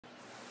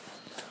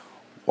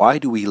Why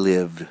do we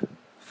live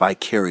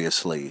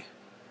vicariously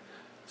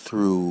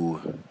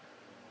through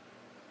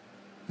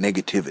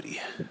negativity?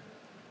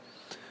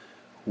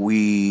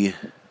 We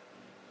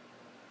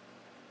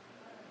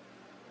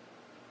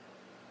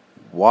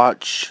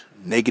watch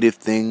negative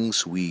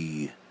things,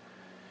 we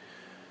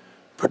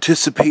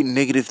participate in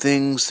negative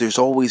things. There's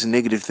always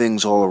negative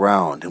things all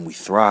around, and we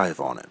thrive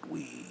on it.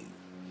 We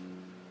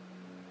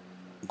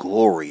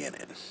glory in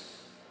it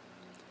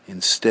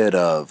instead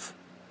of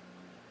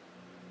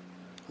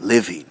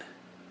living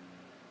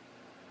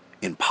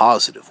in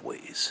positive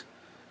ways,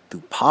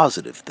 through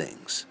positive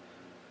things,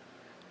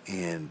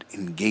 and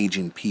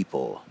engaging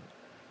people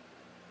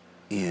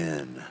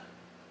in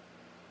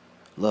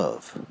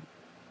love.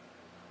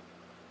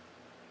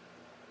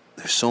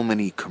 There's so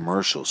many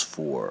commercials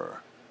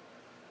for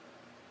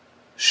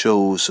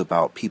shows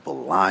about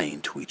people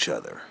lying to each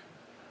other,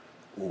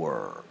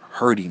 or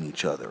hurting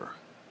each other,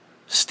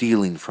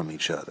 stealing from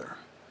each other.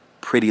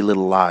 Pretty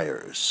Little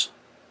Liars.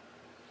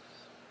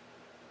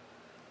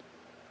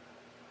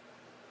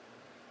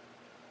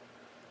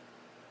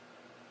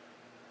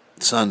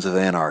 Sons of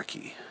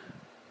Anarchy.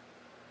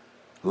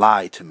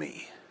 Lie to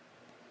me.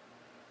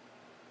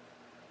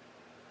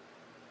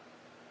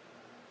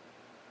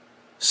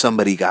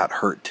 Somebody got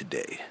hurt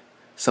today.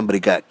 Somebody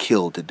got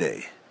killed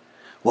today.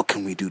 What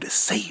can we do to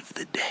save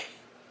the day?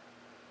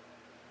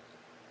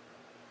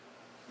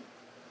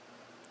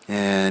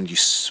 And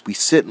we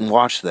sit and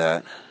watch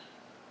that,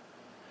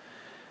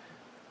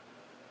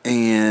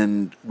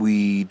 and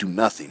we do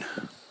nothing.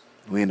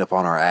 We end up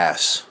on our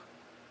ass.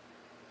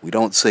 We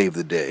don't save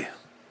the day.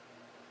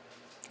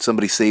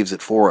 Somebody saves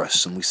it for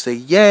us, and we say,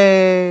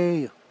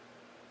 yay!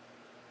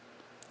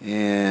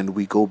 And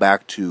we go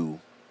back to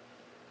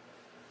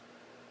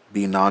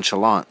being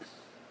nonchalant,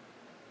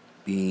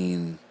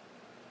 being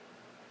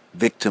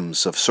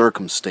victims of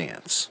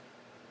circumstance,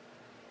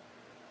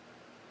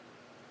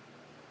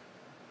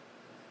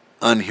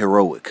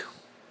 unheroic,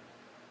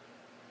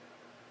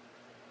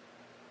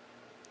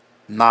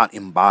 not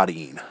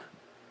embodying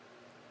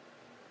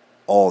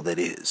all that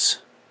is,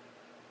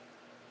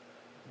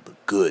 the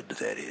good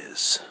that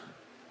is.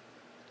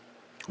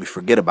 We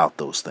forget about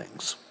those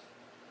things.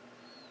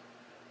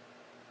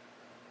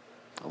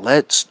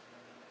 Let's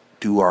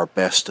do our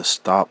best to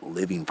stop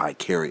living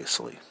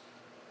vicariously.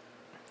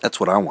 That's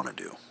what I want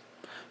to do.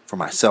 For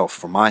myself,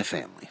 for my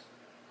family.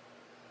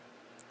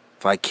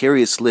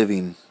 Vicarious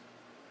living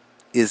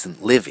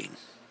isn't living.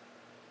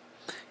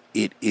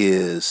 It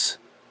is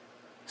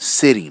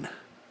sitting.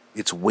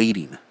 It's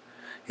waiting.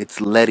 It's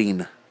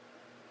letting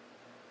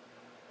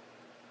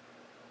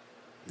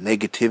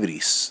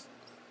negativity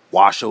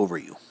wash over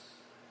you.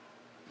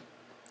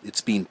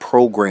 It's being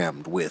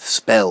programmed with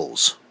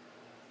spells.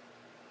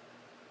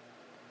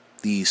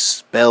 These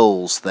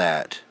spells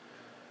that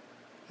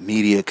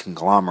media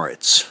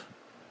conglomerates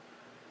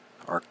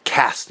are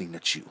casting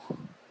at you.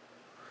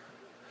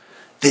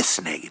 This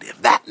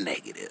negative, that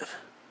negative,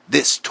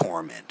 this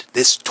torment,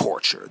 this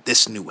torture,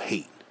 this new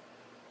hate,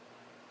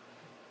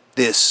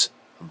 this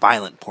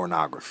violent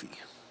pornography.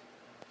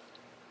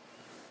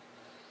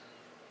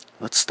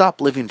 Let's stop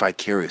living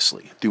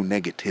vicariously through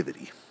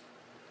negativity,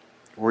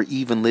 or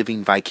even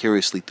living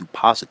vicariously through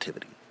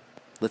positivity.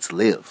 Let's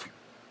live.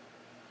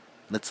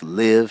 Let's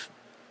live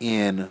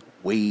in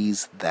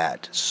ways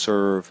that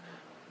serve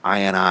I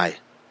and I.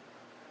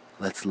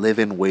 Let's live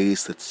in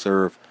ways that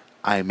serve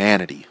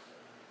humanity,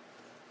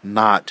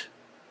 not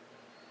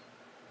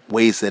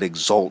ways that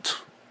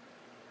exalt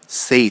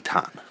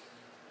Satan.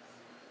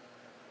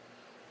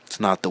 It's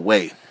not the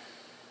way.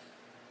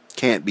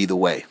 Can't be the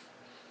way.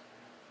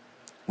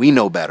 We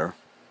know better.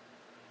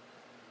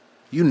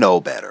 You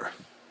know better.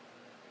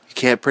 You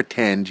can't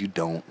pretend you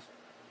don't.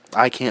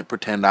 I can't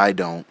pretend I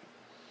don't.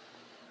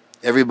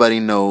 Everybody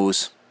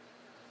knows.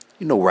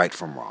 You know right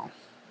from wrong.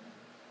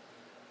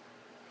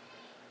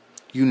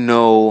 You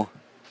know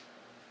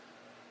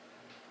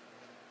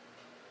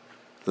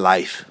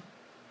life.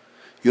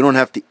 You don't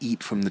have to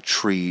eat from the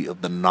tree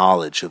of the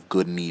knowledge of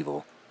good and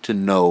evil to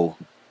know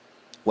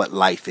what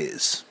life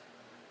is.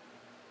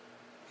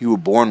 You were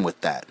born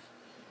with that.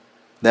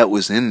 That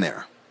was in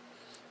there.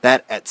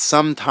 That at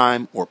some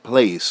time or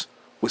place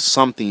was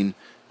something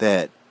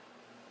that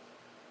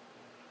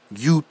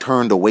you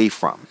turned away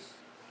from.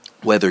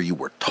 Whether you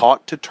were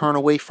taught to turn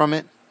away from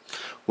it,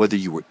 whether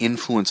you were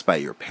influenced by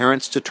your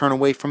parents to turn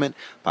away from it,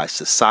 by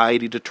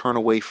society to turn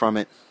away from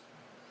it,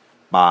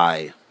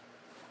 by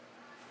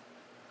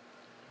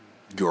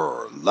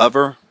your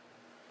lover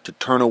to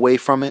turn away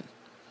from it,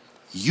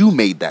 you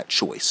made that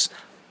choice.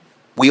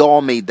 We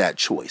all made that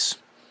choice.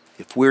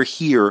 If we're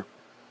here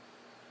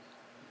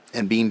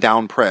and being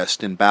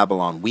down-pressed in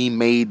Babylon, we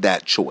made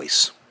that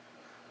choice.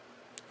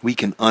 We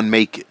can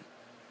unmake it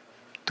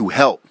through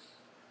help.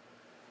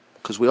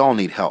 Because we all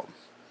need help,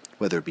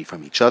 whether it be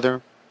from each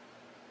other,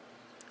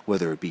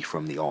 whether it be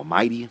from the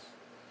Almighty.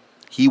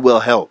 He will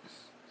help,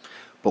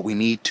 but we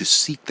need to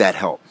seek that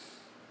help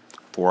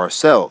for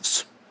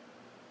ourselves.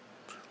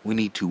 We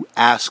need to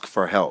ask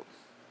for help,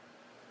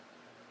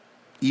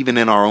 even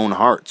in our own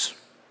hearts.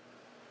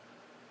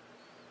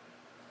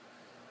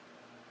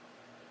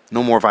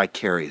 No more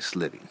vicarious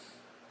living.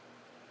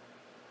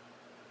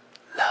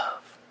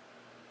 Love.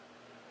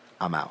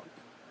 I'm out.